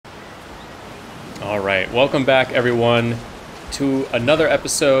Alright, welcome back everyone to another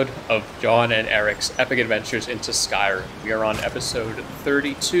episode of Jon and Erik's Epic Adventures into Skyrim. We are on episode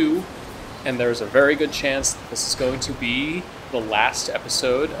 32, and there's a very good chance that this is going to be the last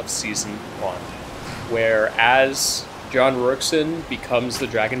episode of Season 1, where as Jon Rorikson becomes the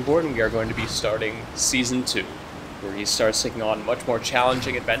Dragonborn, we are going to be starting Season 2, where he starts taking on much more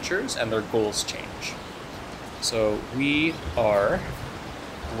challenging adventures and their goals change. So we are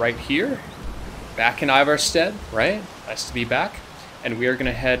right here, back in Ivarstead, right? Nice to be back. And we are going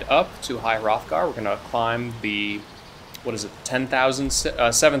to head up to High Hrothgar. We're going to climb the, 7,000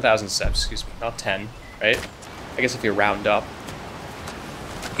 steps, excuse me, not 10, right? I guess if you round up.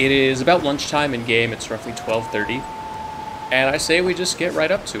 It is about lunchtime in game. It's roughly 12:30. And I say we just get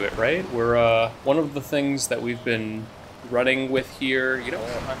right up to it, right? We're, one of the things that we've been running with here, you know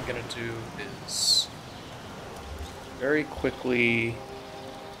what I'm going to do is very quickly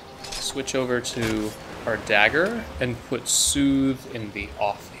switch over to our dagger and put Soothe in the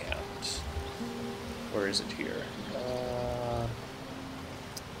offhand. Where is it here?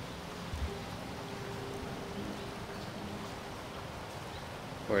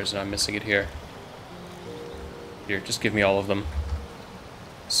 Where is it? I'm missing it here. Here, just give me all of them.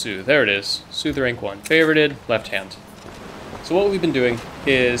 Soothe, there it is. Soothe rank 1. Favorited, left hand. So what we've been doing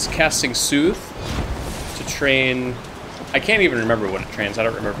is casting Soothe to train. I can't even remember what it trains. I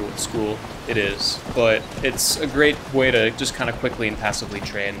don't remember what school it is, but it's a great way to just kind of quickly and passively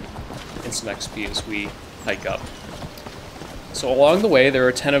train in some XP as we hike up. So along the way, there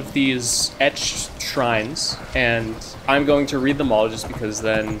are 10 of these etched shrines, and I'm going to read them all just because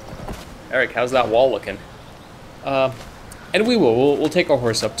then... Erik, how's that wall looking? And we will. We'll take our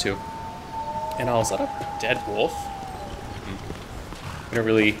horse up too. And is that a dead wolf? We don't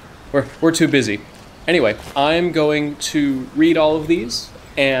really... We're too busy. Anyway, I'm going to read all of these,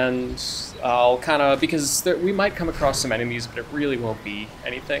 and I'll kind of, because we might come across some enemies, but it really won't be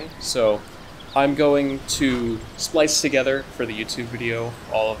anything. So I'm going to splice together for the YouTube video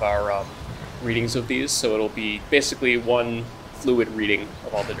all of our readings of these, so it'll be basically one fluid reading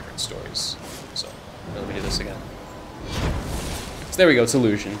of all the different stories. So let me do this again. So there we go, it's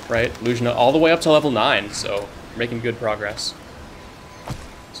Illusion, right? Illusion all the way up to level 9, so we're making good progress.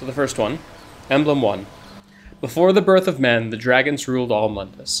 So the first one. Emblem 1. Before the birth of men, the dragons ruled all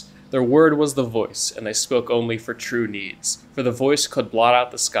Mundus. Their word was the voice, and they spoke only for true needs, for the voice could blot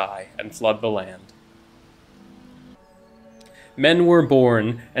out the sky and flood the land. Men were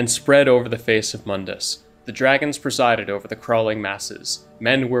born and spread over the face of Mundus. The dragons presided over the crawling masses.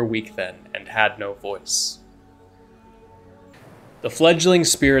 Men were weak then, and had no voice. The fledgling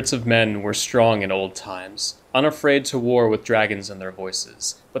spirits of men were strong in old times, unafraid to war with dragons and their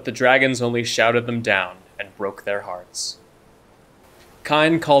voices, but the dragons only shouted them down and broke their hearts.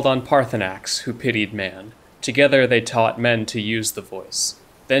 Kine called on Parthenax, who pitied man. Together they taught men to use the voice.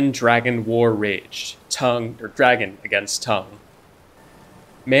 Then dragon war raged, dragon against tongue.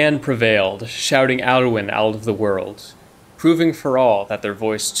 Man prevailed, shouting Alduin out of the world, proving for all that their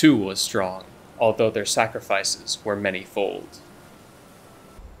voice too was strong, although their sacrifices were many-fold.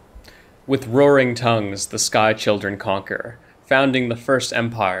 With roaring tongues the Sky Children conquer, founding the first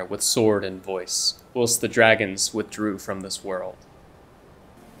empire with sword and voice, whilst the dragons withdrew from this world.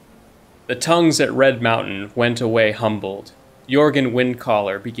 The tongues at Red Mountain went away humbled. Jurgen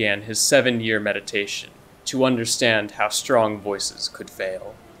Windcaller began his 7-year meditation to understand how strong voices could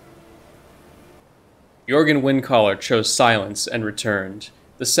fail. Jurgen Windcaller chose silence and returned.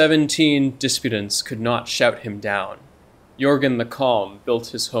 The 17 disputants could not shout him down. Yurgen the Calm built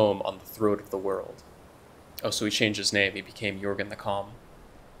his home on the throat of the world. Oh, so he changed his name. He became Yurgen the Calm.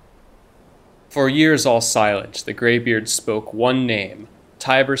 For years all silent, the Greybeards spoke one name,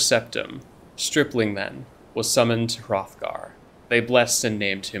 Tiber Septim. Stripling then was summoned to Hrothgar. They blessed and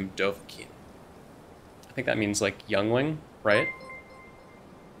named him Dovahkiin. I think that means like youngling, right?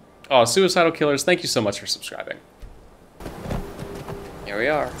 Oh, Suicidal Killers, thank you so much for subscribing. Here we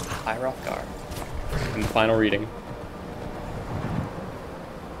are, High Hrothgar, in the final reading.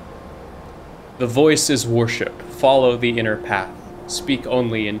 The voice is worship. Follow the inner path. Speak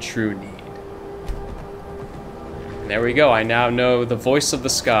only in true need. And there we go. I now know the voice of the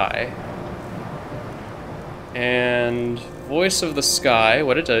sky. And voice of the sky,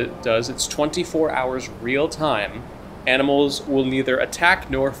 what it does, it's 24 hours real time. Animals will neither attack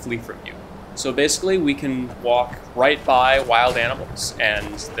nor flee from you. So basically we can walk right by wild animals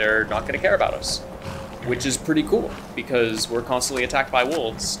and they're not going to care about us. Which is pretty cool, because we're constantly attacked by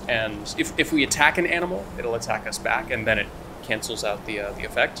wolves, and if we attack an animal, it'll attack us back, and then it cancels out the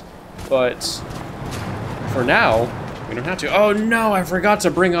effect. But for now, we don't have to. Oh no, I forgot to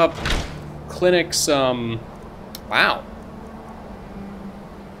bring up Clinic's, wow.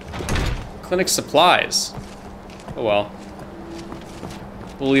 Clinic supplies. Oh well.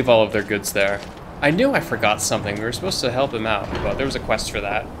 We'll leave all of their goods there. I knew I forgot something. We were supposed to help him out, but there was a quest for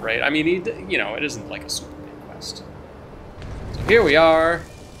that, right? I mean, you know, it isn't like a super big quest. So here we are.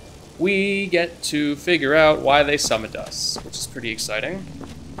 We get to figure out why they summoned us, which is pretty exciting.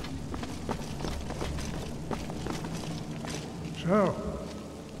 So,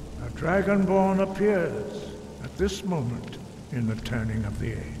 a Dragonborn appears at this moment in the turning of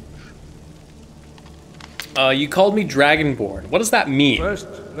the age. You called me Dragonborn. What does that mean? First,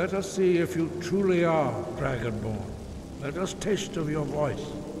 let us see if you truly are Dragonborn. Let us taste of your voice.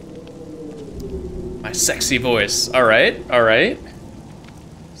 My sexy voice. All right, all right.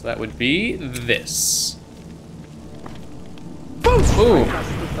 So that would be this. Boom!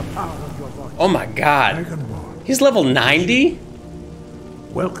 Oh my god. Dragonborn, He's level 90?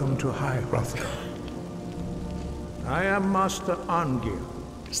 welcome to High Hrothgar. I am Master Angir.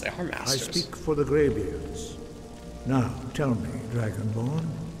 Yes, they are I masters. speak for the Greybeards. Now, tell me, Dragonborn,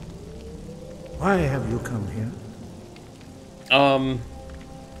 why have you come here?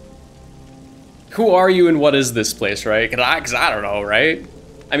 Who are you and what is this place, right? Cause I don't know, right?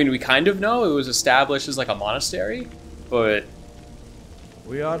 I mean, we kind of know. It was established as like a monastery, but...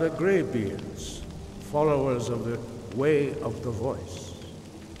 We are the Greybeards, followers of the Way of the Voice.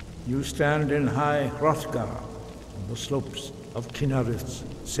 You stand in High Hrothgar, on the slopes of Kinarith's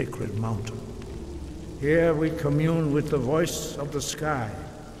sacred mountain. Here we commune with the voice of the sky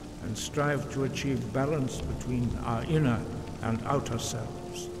and strive to achieve balance between our inner and outer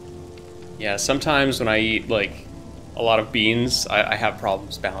selves. Yeah, sometimes when I eat, like, a lot of beans, I have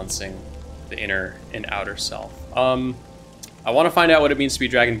problems balancing the inner and outer self. I want to find out what it means to be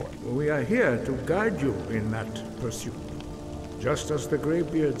Dragonborn. We are here to guide you in that pursuit, just as the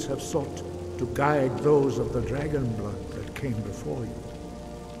Greybeards have sought to guide those of the dragon blood that came before you.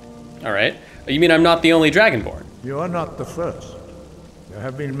 All right. You mean I'm not the only Dragonborn? You are not the first. There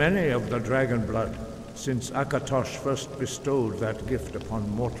have been many of the dragon blood since Akatosh first bestowed that gift upon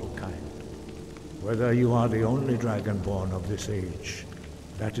mortal kind. Whether you are the only Dragonborn of this age,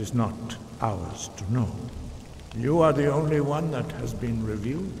 that is not ours to know. You are the only one that has been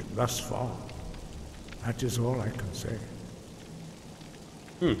revealed thus far. That is all I can say.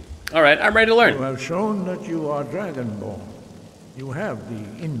 All right, I'm ready to learn. You have shown that you are Dragonborn. You have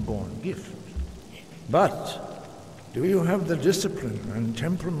the inborn gift. But do you have the discipline and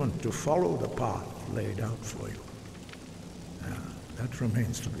temperament to follow the path laid out for you? That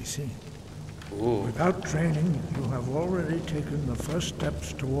remains to be seen. Ooh. Without training, you have already taken the first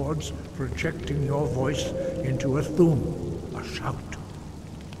steps towards projecting your voice into a thum, a shout.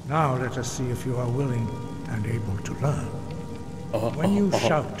 Now let us see if you are willing and able to learn. When you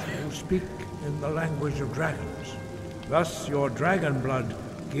shout, you speak in the language of dragons. Thus, your dragon blood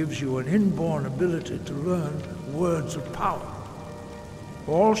gives you an inborn ability to learn words of power.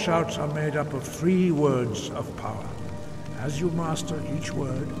 All shouts are made up of 3 words of power. As you master each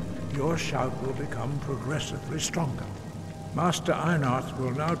word, your shout will become progressively stronger. Master Einarth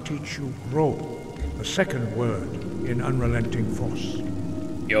will now teach you Ro, the second word in Unrelenting Force.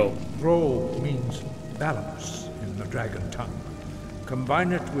 Yo. Ro means balance in the dragon tongue.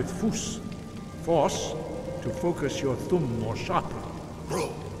 Combine it with Fus, force, to focus your thumb more sharply.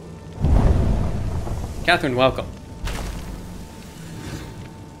 Ro. Catherine, welcome.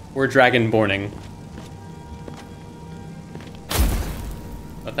 We're Dragonborning.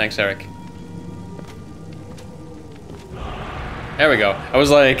 Oh, thanks, Erik. There we go. I was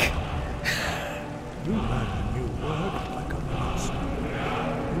like... You learn a new word like a monster.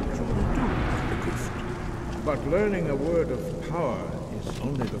 You truly do have the gift. But learning a word of power is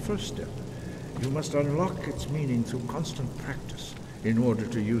only the first step. You must unlock its meaning through constant practice in order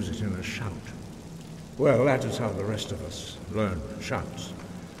to use it in a shout. Well, that is how the rest of us learn shouts.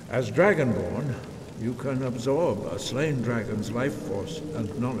 As Dragonborn, you can absorb a slain dragon's life force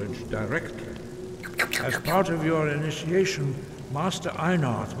and knowledge directly. As part of your initiation, Master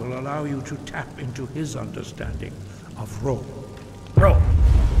Einarth will allow you to tap into his understanding of Ro. Bro.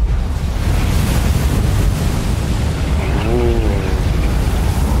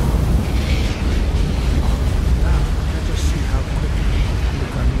 Now, let us see how quickly you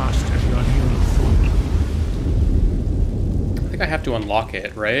can master your new food. I think I have to unlock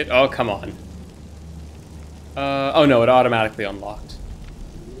it, right? Oh, come on. Oh no, it automatically unlocked.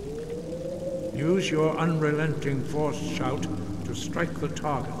 Use your unrelenting force shout to strike the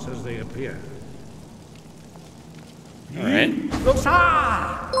targets as they appear. Alright.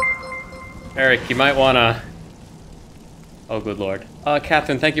 Erik, you might wanna... Oh, good lord.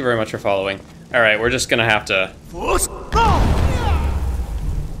 Catherine, thank you very much for following. Alright, we're just gonna have to...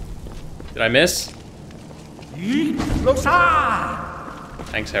 Did I miss?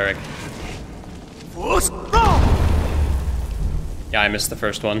 Thanks, Erik. Yeah, I missed the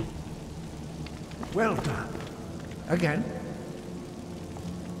first one. Well done. Again.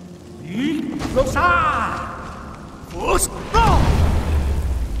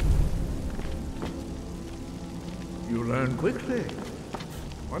 You learn quickly.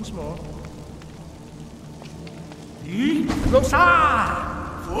 Once more.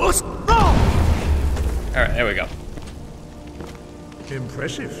 Alright, there we go.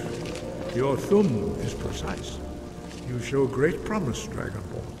 Impressive. Your thumb is precise. You show great promise,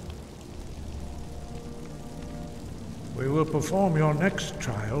 Dragonborn. We will perform your next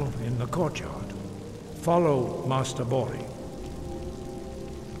trial in the courtyard. Follow Master Bori.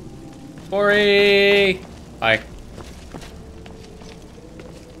 Bori! Hi.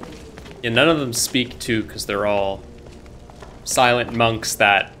 Yeah, none of them speak too, because they're all silent monks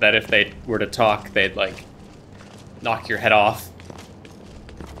that if they were to talk, they'd, like, knock your head off.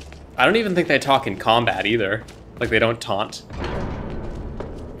 I don't even think they talk in combat, either. Like, they don't taunt.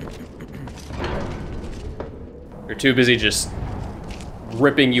 They're too busy just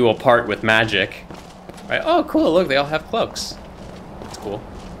ripping you apart with magic. Right? Oh, cool, look, they all have cloaks. That's cool.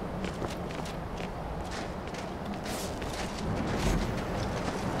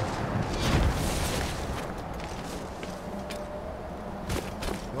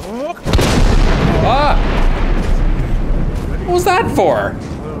 Ah! What was that for?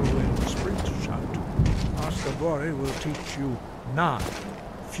 Whirlwind sprint shout. Master Bori will teach you Na,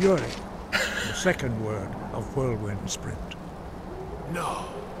 fury, the second word of whirlwind sprint. No.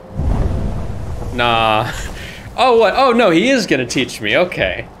 Nah. Oh, what? Oh, no, he is gonna teach me.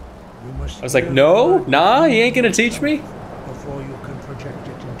 Okay. I was like, no? Nah, he ain't gonna teach me? Before you can project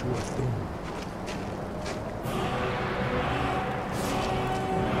it into a thing.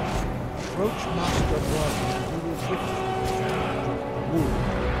 Approach Master Bori and he will give you the wound.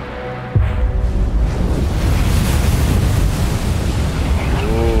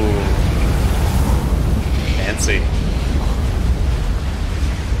 Ooh. Fancy.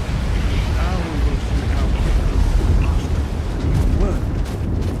 Now we will see how quickly Master work.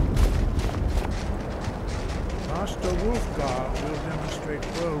 Master Hrothgar will demonstrate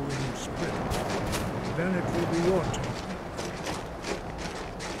whirlwind sprint. Then it will be your turn.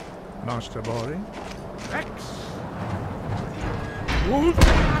 Master Bori. Rex! Woo!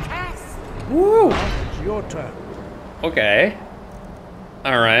 Now it's your turn. Okay.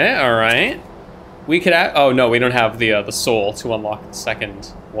 Alright, alright. We could oh no, we don't have the soul to unlock the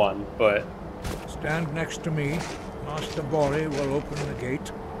second one, but... Stand next to me. Master Bori will open the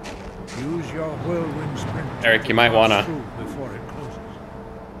gate. Use your whirlwind sprint. Erik, you might wanna... Before it closes.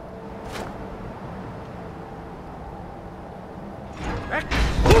 Rex!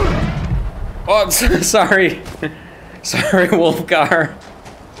 Oh, I'm sorry. Sorry, Wolfgar.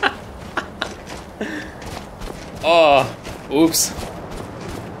 Oh, oops.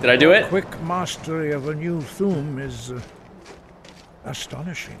 Did I do it? Quick mastery of a new thum is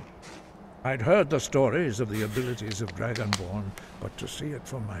astonishing. I'd heard the stories of the abilities of Dragonborn, but to see it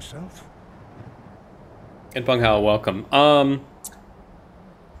for myself. And Bunghao, welcome.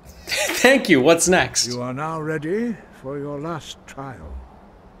 Thank you. What's next? You are now ready for your last trial.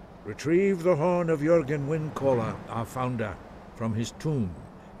 Retrieve the Horn of Jurgen Windcaller, our founder, from his tomb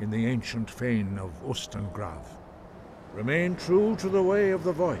in the ancient fane of Ustengrav. Remain true to the way of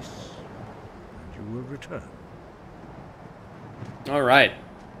the voice, and you will return. All right.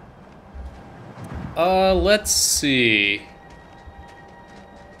 Let's see.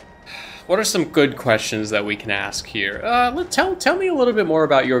 What are some good questions that we can ask here? Tell me a little bit more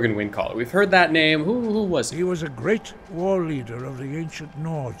about Jurgen Windcaller. We've heard that name. Who was he? He was a great war leader of the ancient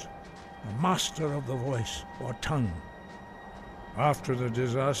Nords, a master of the voice, or tongue. After the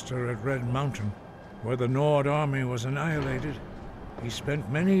disaster at Red Mountain, where the Nord army was annihilated, he spent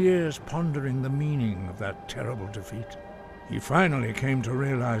many years pondering the meaning of that terrible defeat. He finally came to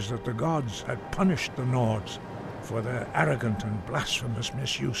realize that the gods had punished the Nords for their arrogant and blasphemous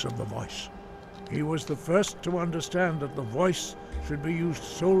misuse of the voice. He was the first to understand that the voice should be used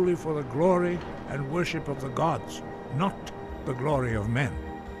solely for the glory and worship of the gods, not the glory of men.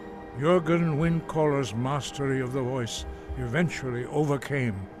 Jurgen Windcaller's mastery of the voice eventually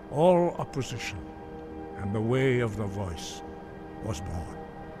overcame all opposition, and the way of the voice was born.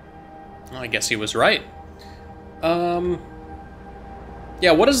 Well, I guess he was right.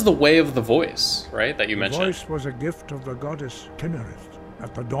 Yeah, what is the way of the voice, right, that you mentioned? The voice was a gift of the goddess Kinnereth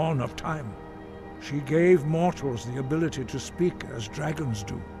at the dawn of time. She gave mortals the ability to speak as dragons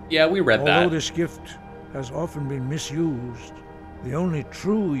do. Yeah, we read that. Although this gift has often been misused, the only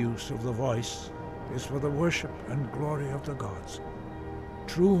true use of the voice is for the worship and glory of the gods.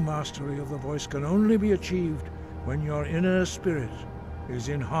 True mastery of the voice can only be achieved when your inner spirit is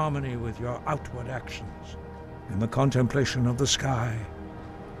in harmony with your outward actions. In the contemplation of the sky,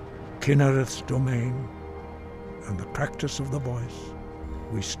 Kinnereth's domain, and the practice of the voice,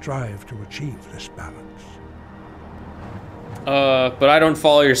 we strive to achieve this balance. But I don't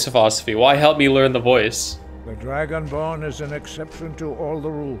follow your philosophy. Why help me learn the voice? The Dragonborn is an exception to all the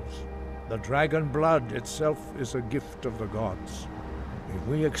rules. The dragon blood itself is a gift of the gods. If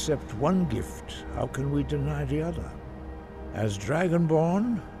we accept one gift, how can we deny the other? As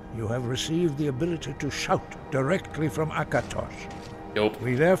Dragonborn, you have received the ability to shout directly from Akatosh. Nope.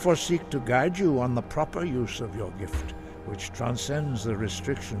 We therefore seek to guide you on the proper use of your gift, which transcends the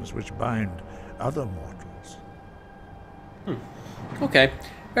restrictions which bind other mortals. Okay,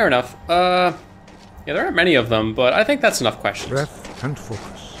 fair enough. Yeah, there aren't many of them, but I think that's enough questions. Breath and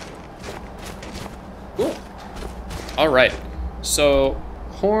focus. Cool. Alright, so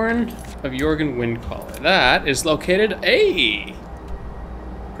Horn of Jurgen Windcaller. That is located... Hey!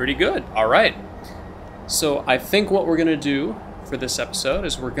 Pretty good. Alright. So I think what we're going to do for this episode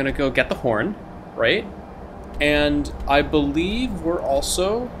is we're going to go get the horn, right? And I believe we're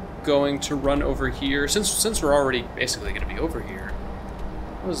also going to run over here, since we're already basically going to be over here.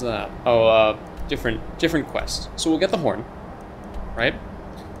 What was that? Oh, different quest. So we'll get the horn, right?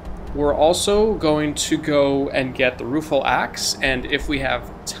 We're also going to go and get the Roofal Axe, and if we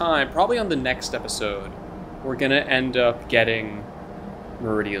have time, probably on the next episode, we're gonna end up getting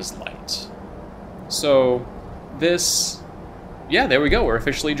Meridia's Light. So this, yeah, there we go. We're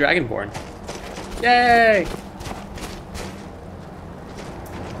officially Dragonborn. Yay!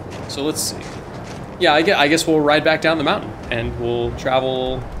 So let's see. Yeah, I guess we'll ride back down the mountain, and we'll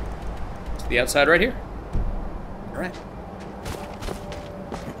travel to the outside right here. All right.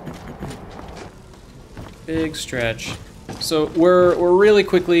 Big stretch. So we're really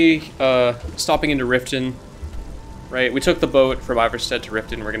quickly stopping into Riften, right? We took the boat from Iverstead to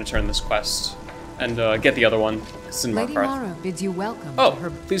Riften. We're going to turn this quest and get the other one. It's in Lady Markarth. Mara bids you welcome Oh, to her...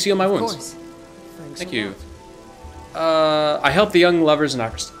 please heal my Of wounds. course. Thank you. I help the young lovers in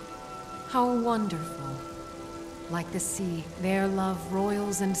Iverstead. How wonderful. Like the sea, their love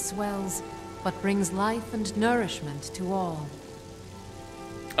roils and swells, but brings life and nourishment to all.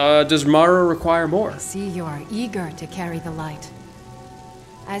 Does Mara require more? I see you are eager to carry the light.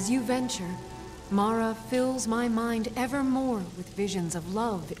 As you venture, Mara fills my mind ever more with visions of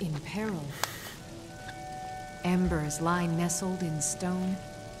love in peril. Embers lie nestled in stone,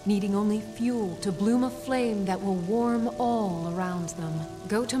 needing only fuel to bloom a flame that will warm all around them.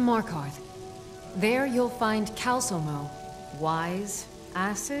 Go to Markarth. There you'll find Calsomo, wise,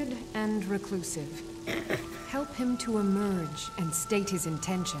 acid, and reclusive. Help him to emerge and state his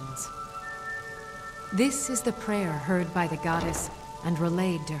intentions. This is the prayer heard by the goddess and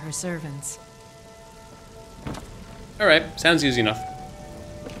relayed to her servants. All right, sounds easy enough.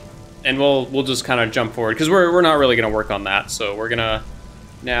 And we'll just kind of jump forward because we're not really gonna work on that. So we're gonna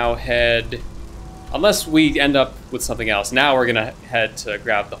now head, unless we end up with something else. Now we're gonna head to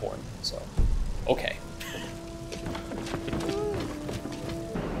grab the horn. So, okay.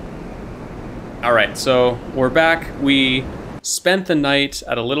 All right, so we're back. We spent the night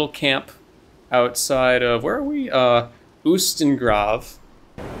at a little camp outside of, where are we? Ustengrav,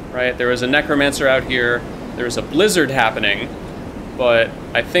 right? There was a necromancer out here. There was a blizzard happening, but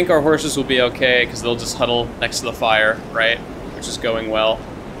I think our horses will be okay because they'll just huddle next to the fire, right? Which is going well.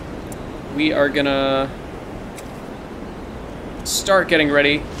 We are gonna start getting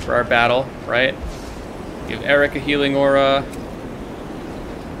ready for our battle, right? Give Erik a healing aura.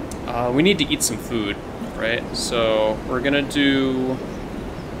 We need to eat some food, right? So we're gonna do...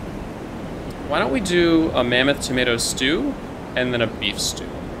 Why don't we do a mammoth tomato stew and then a beef stew?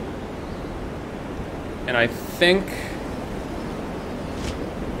 And I think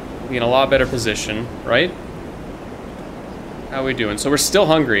we'll be in a lot better position, right? How are we doing? So we're still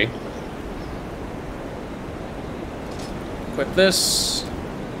hungry. Equip this.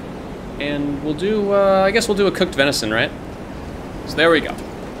 And we'll do, I guess we'll do a cooked venison, right? So there we go.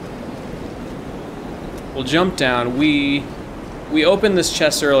 We'll jump down. We opened this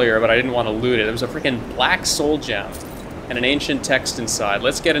chest earlier, but I didn't want to loot it. There was a freaking black soul gem and an ancient text inside.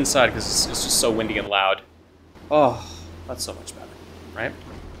 Let's get inside because it's just so windy and loud. Oh, that's so much better, right?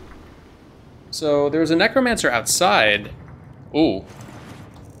 So there was a necromancer outside. Ooh.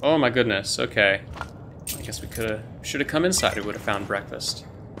 Oh my goodness, okay. I guess we should have come inside. We would have found breakfast.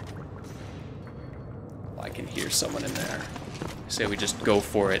 hear someone in there. I say we just go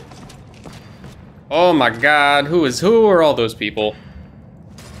for it. Oh my god, who are all those people?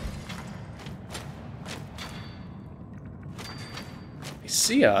 They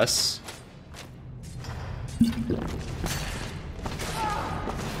see us.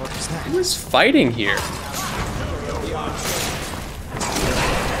 What is that? Who is fighting here?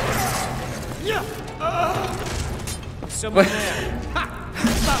 Someone there.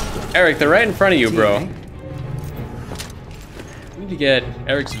 Erik, they're right in front of you, bro. We need to get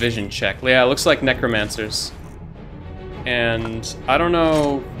Erik's vision check. Yeah, it looks like necromancers. And I don't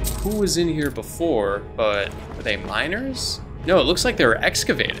know who was in here before, but were they miners? No, it looks like they were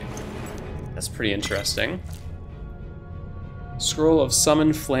excavating. That's pretty interesting. Scroll of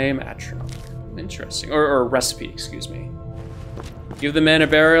Summon Flame Atronach. Interesting. Or recipe, excuse me. Give the men a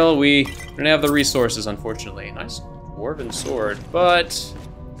burial. We don't have the resources, unfortunately. Nice dwarven sword, but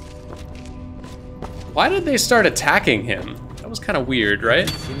why did they start attacking him? That was kind of weird, right?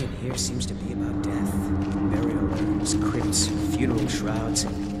 Everything in here seems to be about death. Burial urns, crypts, funeral shrouds.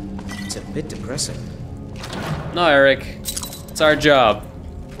 It's a bit depressing. No, Erik. It's our job.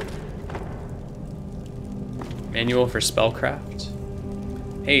 Manual for spellcraft.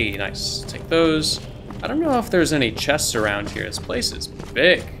 Hey, nice. Take those. I don't know if there's any chests around here. This place is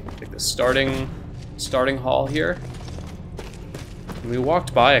big. Like the starting hall here. And we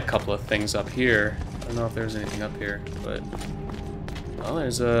walked by a couple of things up here. I don't know if there's anything up here, but well,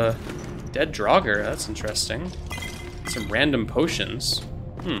 there's a dead Draugr. That's interesting. Some random potions.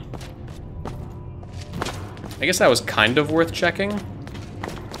 I guess that was kind of worth checking.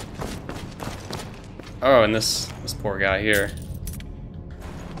 Oh, and this poor guy here.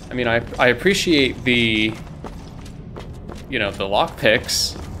 I mean, I appreciate the, you know, the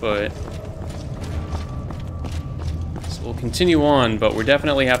lockpicks, but so we'll continue on, but we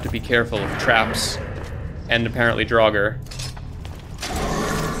definitely have to be careful of traps and apparently Draugr.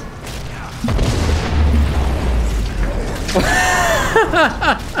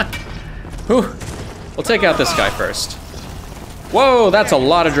 Whew. We'll take out this guy first. Whoa, that's a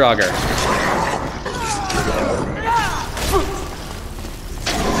lot of Draugr.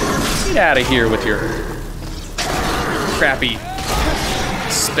 Get out of here with your crappy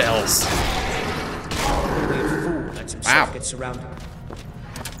spells. Wow.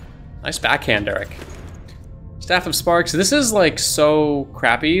 Nice backhand, Erik. Staff of Sparks. This is like so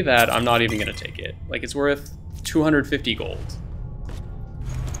crappy that I'm not even gonna take it. Like it's worth 250 gold.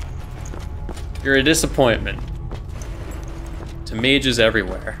 You're a disappointment to mages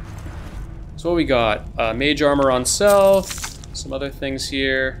everywhere. So what we got? Mage armor on self. Some other things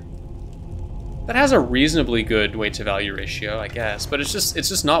here. That has a reasonably good weight to value ratio, I guess, but it's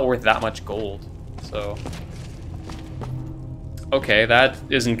just not worth that much gold. So okay, that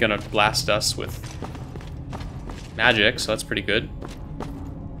isn't gonna blast us with magic, so that's pretty good.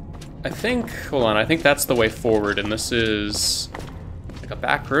 I think, hold on, I think that's the way forward, and this is like a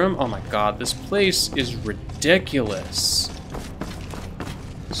back room. Oh my god, this place is ridiculous.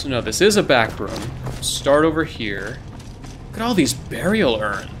 So no, this is a back room. Start over here. Look at all these burial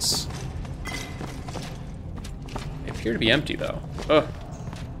urns. They appear to be empty though. Ugh.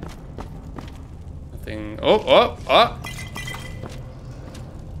 Nothing. Oh.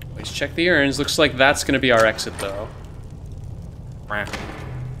 Always check the urns. Looks like that's gonna be our exit though.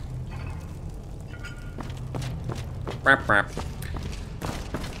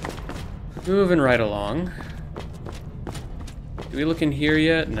 Moving right along. Do we look in here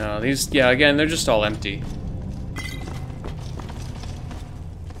yet? No, these, yeah, again, they're just all empty.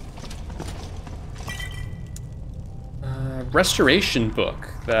 Restoration book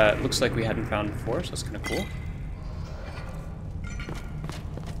that looks like we hadn't found before, so that's kind of cool.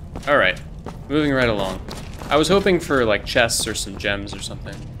 All right, moving right along. I was hoping for like chests or some gems or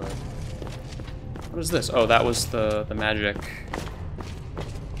something, but what is this? Oh, that was the magic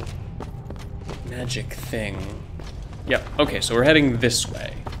thing. Yep, okay, so we're heading this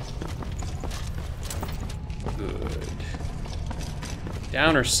way. Good.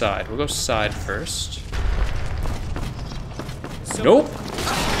 Down or side? We'll go side first. Nope.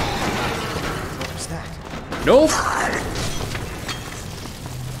 What was that? Nope.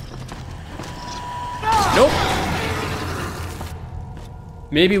 Nope.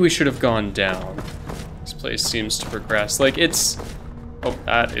 Maybe we should have gone down. This place seems to progress. Like, it's... Oh,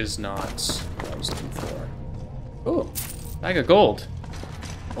 that is not what I was looking for. Oh, bag of gold.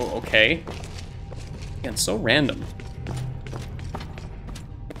 Oh, okay. Again, so random.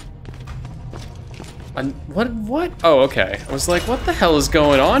 What? Oh, okay. I was like, what the hell is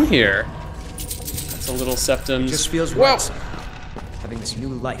going on here? That's a little septums. It just feels right. Having this new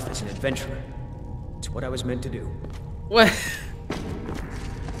life as an adventurer. It's what I was meant to do. What?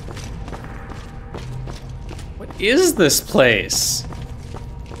 What is this place?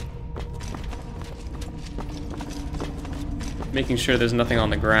 Making sure there's nothing on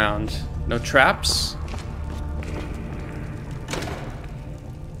the ground. No traps?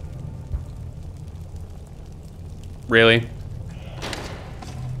 Really?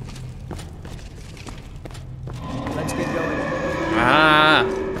 Let's get going. Ah!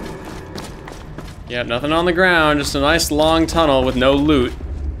 Yeah, nothing on the ground, just a nice long tunnel with no loot.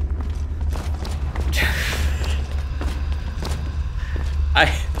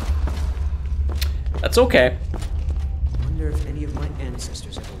 That's okay. I wonder if any of my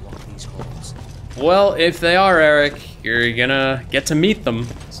ancestors ever walked these halls. Well, if they are, Erik, you're gonna get to meet them,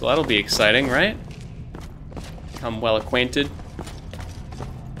 so that'll be exciting, right? Become well acquainted.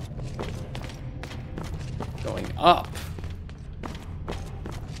 Going up.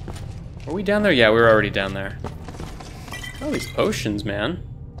 Were we down there? Yeah, we were already down there. Oh, these potions, man.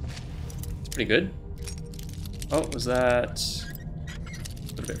 It's pretty good. Oh, was that a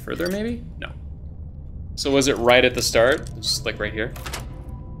little bit further, maybe? No. So was it right at the start? Just like right here.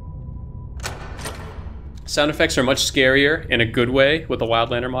 Sound effects are much scarier in a good way with the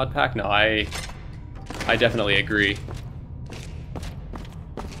Wildlander Modpack. No, I definitely agree.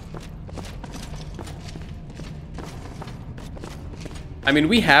 I mean,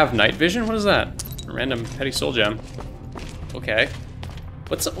 we have night vision. What is that? A random petty soul gem. Okay.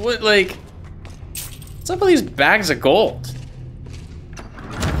 What's up with these bags of gold?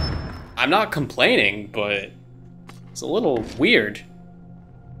 I'm not complaining, but it's a little weird.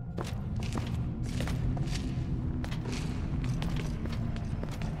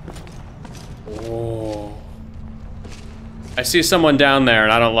 Oh. I see someone down there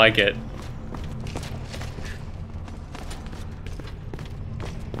and I don't like it.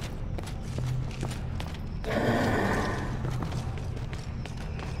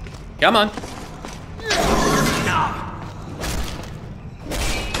 Come on.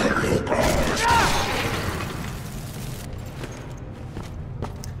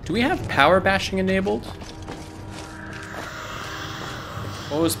 Do we have power bashing enabled?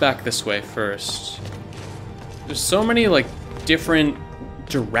 What was back this way first? There's so many like different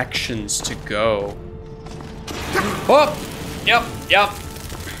directions to go. Oh! Yep, yep.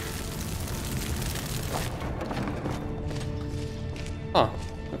 Huh,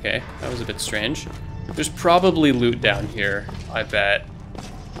 okay, that was a bit strange. There's probably loot down here, I bet.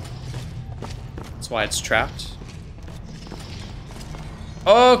 That's why it's trapped.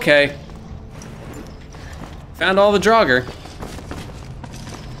 Okay. Found all the Draugr.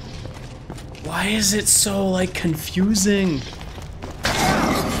 Why is it so, like, confusing?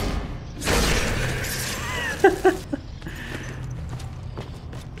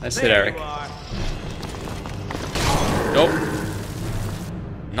 That's it, Erik. Nope.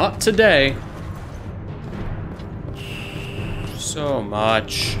 Not today. So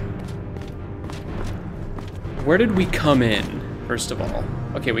much. Where did we come in? First of all.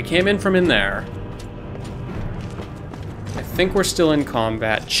 Okay, we came in from in there. I think we're still in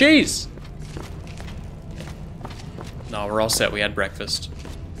combat. Cheese! No, we're all set. We had breakfast.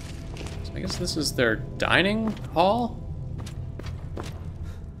 So I guess this is their dining hall?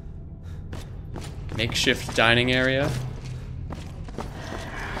 Makeshift dining area.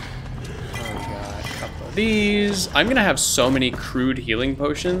 Oh god, a couple of these. I'm gonna have so many crude healing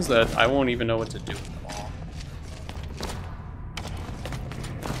potions that I won't even know what to do with them all.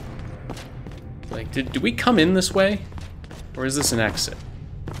 Like, did we come in this way? Or is this an exit?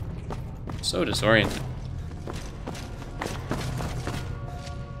 I'm so disoriented.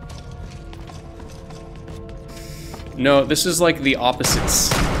 No, this is like the opposites.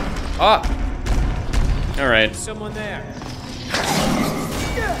 Ah! Alright. Someone there.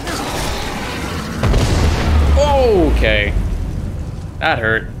 Okay. That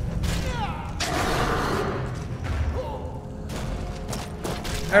hurt.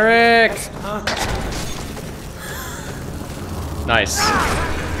 Erik! Nice.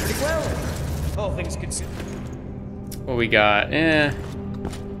 All things considered. What we got? Anything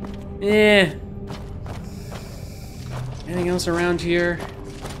else around here?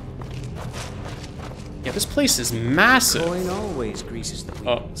 Yeah, this place is massive. Coin always greases the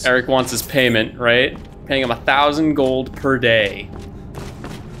Oh, wheels. Erik wants his payment, right? Paying him 1,000 gold per day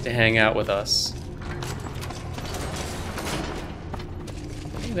to hang out with us.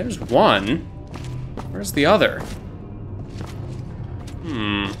 Hey, there's one. Where's the other?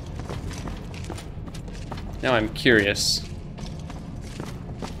 Now I'm curious.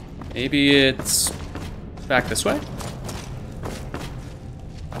 Maybe it's back this way?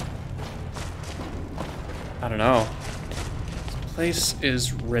 don't know. This place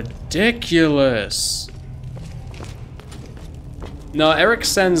is ridiculous. No, Erik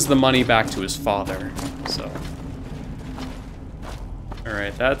sends the money back to his father, so. All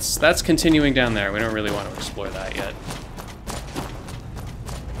right, that's continuing down there. We don't really want to explore that yet.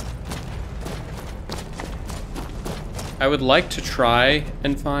 I would like to try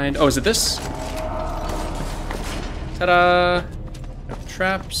and find, oh, is it this? Ta-da!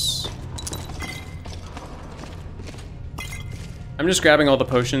 Traps. I'm just grabbing all the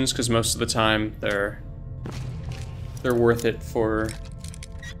potions because most of the time they're worth it for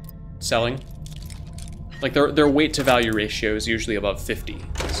selling. Like their weight to value ratio is usually above 50.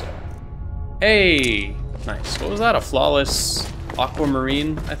 So, hey, nice. What was that? A flawless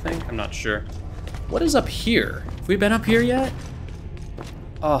aquamarine? I think. I'm not sure. What is up here? Have we been up here yet?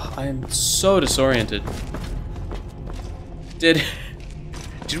 Oh, I am so disoriented. Did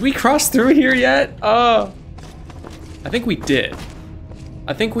we cross through here yet? Oh, I think we did.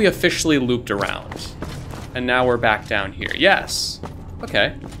 I think we officially looped around. And now we're back down here. Yes.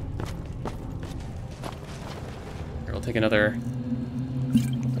 Okay. Here, we'll take another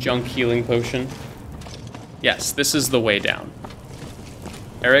junk healing potion. Yes, this is the way down.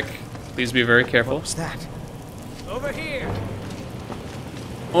 Erik, please be very careful. What's that? Over here.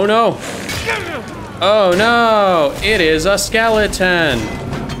 Oh no. Oh no, it is a skeleton.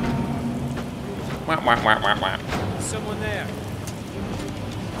 Wah, wah, wah, wah, wah. Someone there.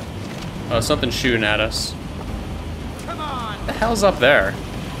 Oh, something's shooting at us. Come on. What the hell's up there?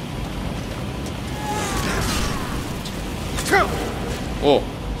 Oh.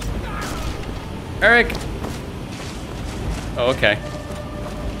 Erik. Oh, okay.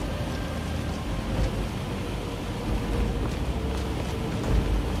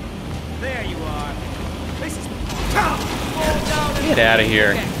 There you are. This is. Get out of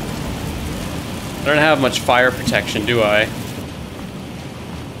here. I don't have much fire protection, do I?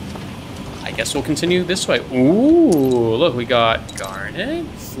 I guess we'll continue this way. Ooh, look, we got garnet.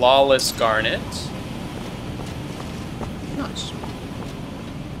 Flawless garnet. Nice.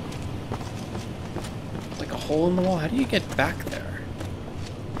 Like a hole in the wall. How do you get back there?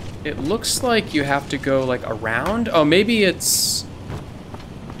 It looks like you have to go like around. Oh, maybe it's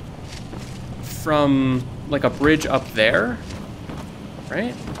from like a bridge up there,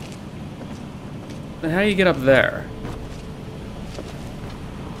 right? Then how do you get up there?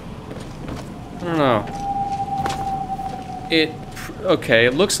 I don't know. Okay,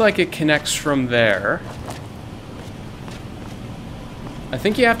 it looks like it connects from there. I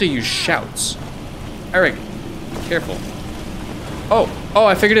think you have to use shouts. Erik, careful. Oh,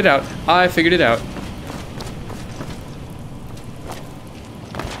 I figured it out. I figured it out.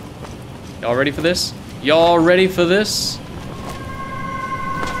 Y'all ready for this? Y'all ready for this?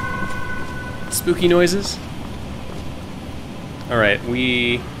 Spooky noises? All right,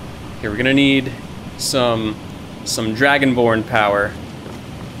 we're gonna need some Dragonborn power.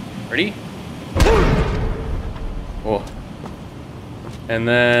 Ready? Oh. And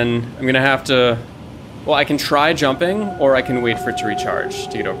then I'm gonna have to, well, I can try jumping or I can wait for it to recharge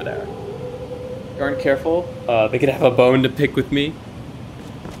to get over there. If you aren't careful, they could have a bone to pick with me.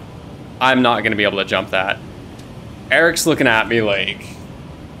 I'm not gonna be able to jump that. Erik's looking at me like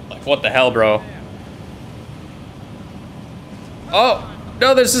what the hell, bro? Oh,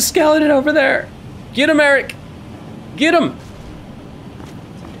 no, there's a skeleton over there. Get him, Erik. Get him.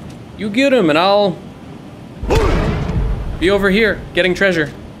 You get him and I'll be over here getting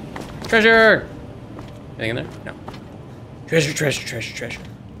treasure. Treasure. Anything in there? No. Treasure, treasure, treasure, treasure.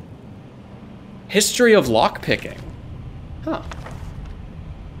 History of lockpicking. Huh.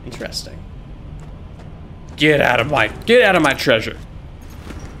 Interesting. Get out of my treasure.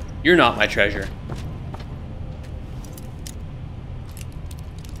 You're not my treasure.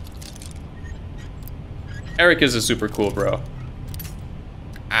 Erik is a super cool bro.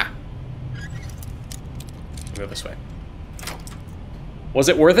 Ah. We'll go this way. Was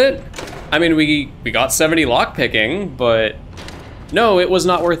it worth it? I mean, we got 70 lockpicking, but no, it was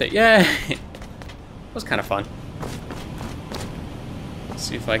not worth it. Yeah. It was kind of fun. Let's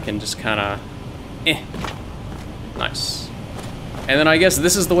see if I can just kind of, Nice. And then I guess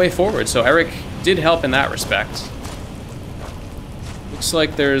this is the way forward. So Erik did help in that respect. Looks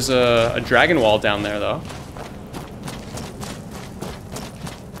like there's a dragon wall down there, though.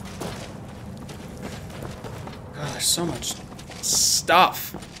 God, there's so much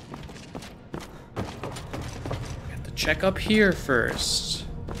stuff. Got to check up here first.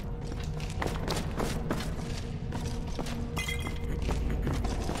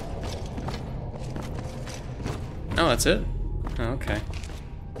 Oh, that's it? Oh, okay.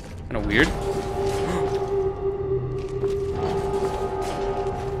 Kind of weird.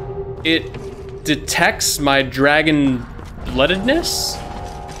 It detects my dragon bloodedness?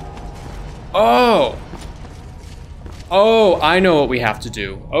 Oh! Oh, I know what we have to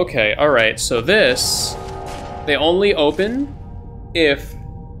do. Okay, alright, so this, they only open if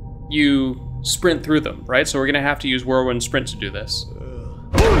you sprint through them, right? So we're gonna have to use Whirlwind Sprint to do this.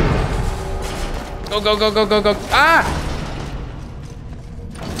 Go, go, go, go, go, go. Ah!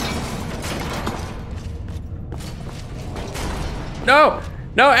 No!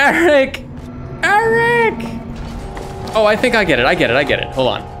 No, Erik! Erik! Oh, I think I get it, I get it, I get it. Hold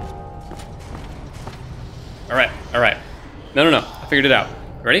on. Alright, alright. No, no, no, I figured it out.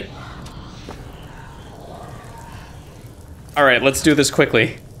 Ready? Alright, let's do this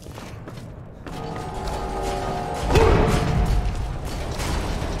quickly.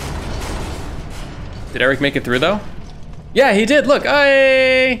 Did Erik make it through though? Yeah, he did, look,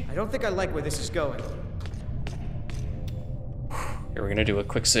 I don't think I like where this is going. Here, we're gonna do a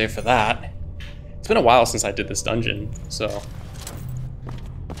quick save for that. It's been a while since I did this dungeon, so.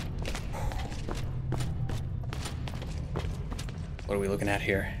 What are we looking at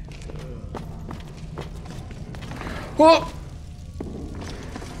here? Whoa!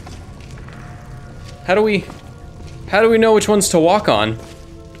 How do we know which ones to walk on?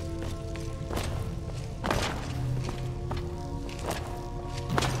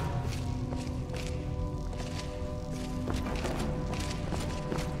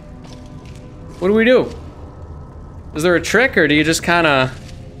 What do we do? Is there a trick, or do you just kind of...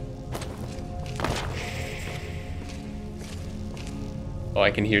 Oh, I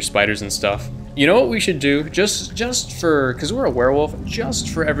can hear spiders and stuff. You know what we should do? Just for, because we're a werewolf, just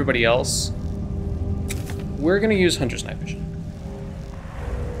for everybody else, we're gonna use Hunter's Night Vision.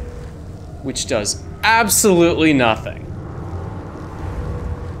 Which does absolutely nothing.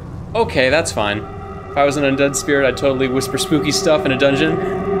 Okay, that's fine. If I was an undead spirit, I'd totally whisper spooky stuff in a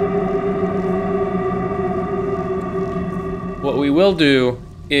dungeon. What we will do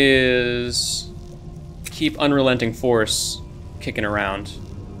is keep Unrelenting Force kicking around.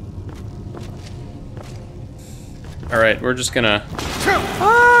 All right, we're just gonna...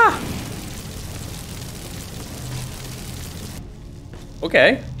 Ah!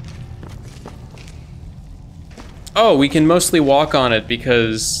 Okay. Oh, we can mostly walk on it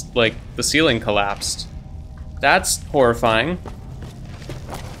because, like, the ceiling collapsed. That's horrifying.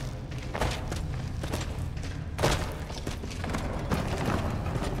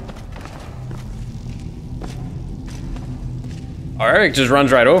 Oh, Erik just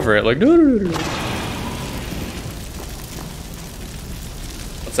runs right over it, like,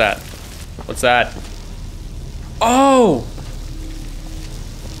 what's that? What's that? Oh!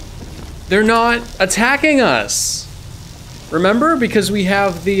 They're not attacking us! Remember? Because we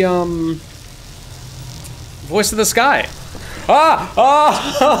have the, Voice of the Sky. Ah!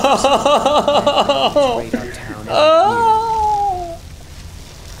 Oh! Oh!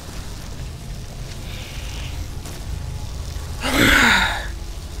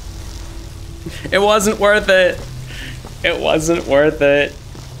 It wasn't worth it. It wasn't worth it.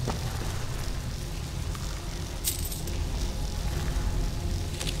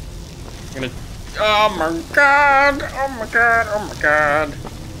 I'm gonna... Oh my god! Oh my god! Oh my god!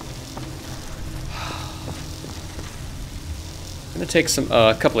 I'm gonna take some,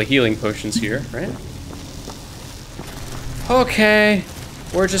 a couple of healing potions here, right? Okay,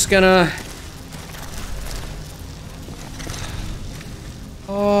 we're just gonna...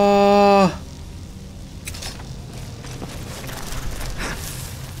 Oh...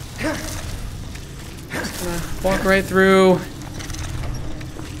 Walk right through.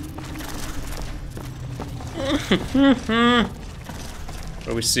 What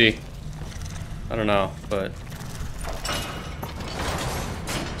do we see? I don't know, but...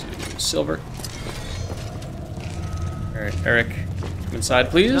 Silver. Alright, Erik, come inside,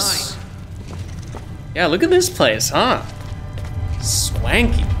 please. Yeah, look at this place, huh?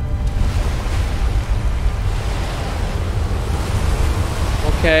 Swanky.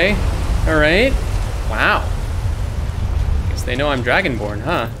 Okay, alright. Wow. Guess they know I'm Dragonborn,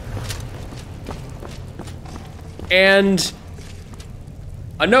 huh? And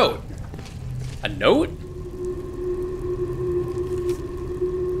a note. A note?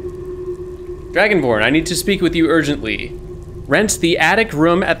 Dragonborn, I need to speak with you urgently. Rent the attic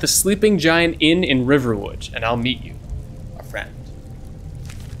room at the Sleeping Giant Inn in Riverwood, and I'll meet you. A friend.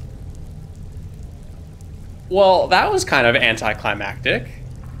 Well, that was kind of anticlimactic.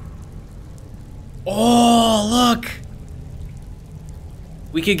 Oh, look!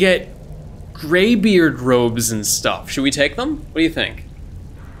 We could get Greybeard robes and stuff. Should we take them? What do you think?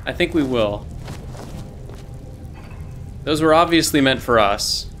 I think we will. Those were obviously meant for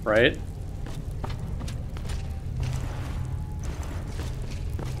us. right?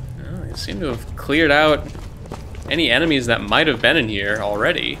 Oh, they seem to have cleared out any enemies that might have been in here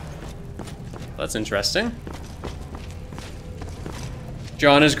already. That's interesting.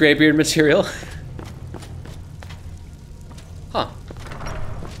 Jon is Greybeard material. Huh.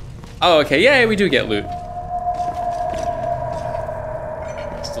 Oh, okay, yeah, we do get loot.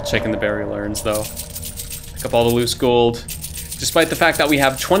 Still checking the burial urns, though. Pick up all the loose gold. Despite the fact that we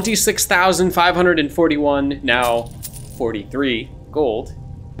have 26,541, now 43 gold.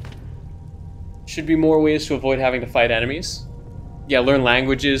 Should be more ways to avoid having to fight enemies. Yeah, learn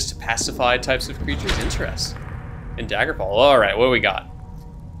languages to pacify types of creatures. Interesting. And Daggerfall. Alright, what do we got?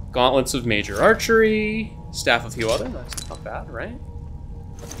 Gauntlets of Major Archery. Staff of Heal Other. That's not bad, right?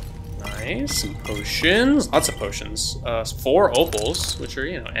 Nice. Some potions. Lots of potions. 4 opals, which are,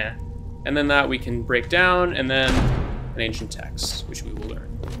 you know, eh. And then that we can break down, and then an ancient text, which we will learn.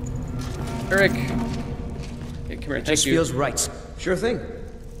 Erik. Okay, come here. This feels right. Sure thing.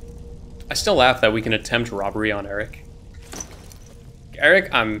 I still laugh that we can attempt robbery on Erik. Erik,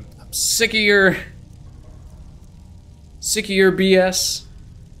 I'm sick of your BS.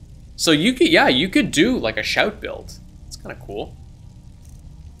 So you could, yeah, you could do like a shout build. It's kind of cool.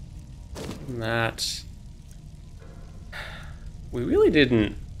 And that we really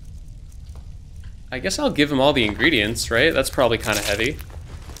didn't. I guess I'll give him all the ingredients, right? That's probably kind of heavy.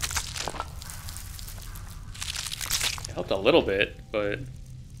 It helped a little bit, but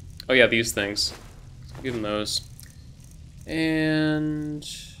oh yeah, these things. So give him those. And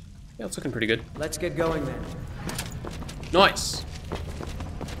yeah, it's looking pretty good. Let's get going then. Nice.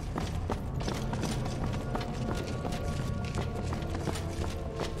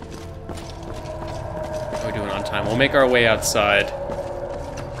 How are we doing on time? We'll make our way outside.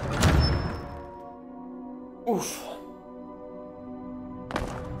 Oof.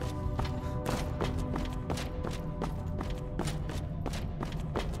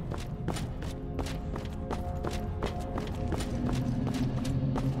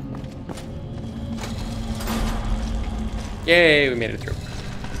 Yay, we made it through.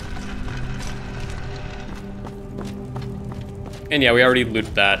 And yeah, we already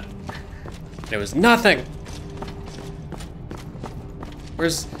looted that. There was nothing.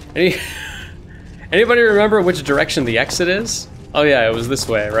 Where's anybody remember which direction the exit is? Oh yeah, it was this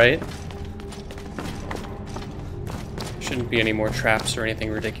way, right? Shouldn't be any more traps or anything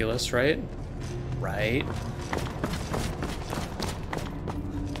ridiculous, right? Right.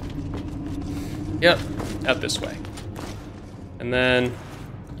 Yep, out this way. And then,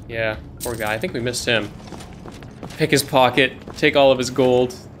 yeah, poor guy. I think we missed him. Pick his pocket, take all of his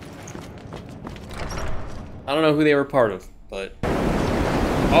gold. I don't know who they were part of, but...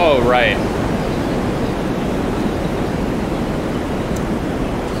 Oh, right.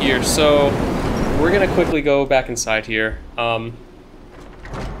 Here, so we're gonna quickly go back inside here.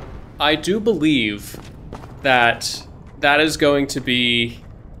 I do believe that that is going to be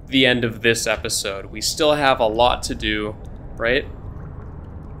the end of this episode. We still have a lot to do, right?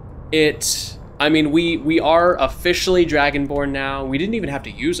 I mean, we are officially Dragonborn now. We didn't even have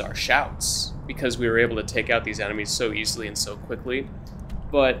to use our shouts because we were able to take out these enemies so easily and so quickly.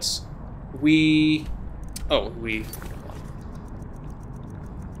 But huh?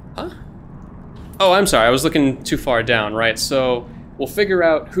 Oh, I'm sorry, I was looking too far down, right? So we'll figure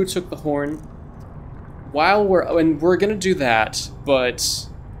out who took the horn and we're gonna do that, but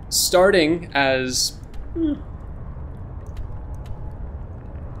starting as,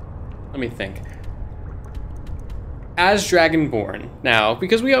 let me think. As Dragonborn now,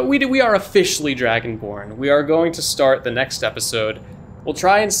 because we are officially Dragonborn, we are going to start the next episode. We'll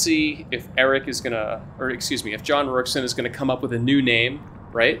try and see if Erik is gonna, or excuse me, if Jon Rorikson is gonna come up with a new name,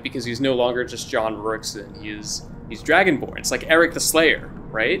 right? Because he's no longer just Jon Rorikson, he's Dragonborn. It's like Erik the Slayer,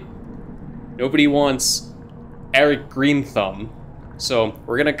 right? Nobody wants Erik Greenthumb. So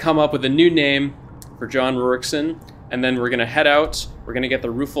we're gonna come up with a new name for Jon Rorikson, and then we're gonna head out, we're gonna get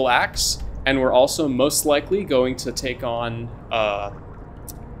the Rueful Axe, and we're also most likely going to take on,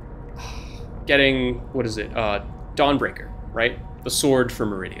 getting, what is it, Dawnbreaker, right? The sword for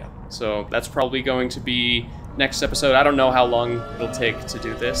Meridia. So that's probably going to be next episode. I don't know how long it'll take to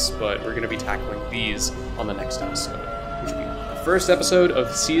do this, but we're gonna be tackling these on the next episode, which will be the first episode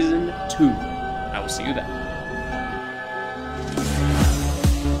of Season 2. I will see you then.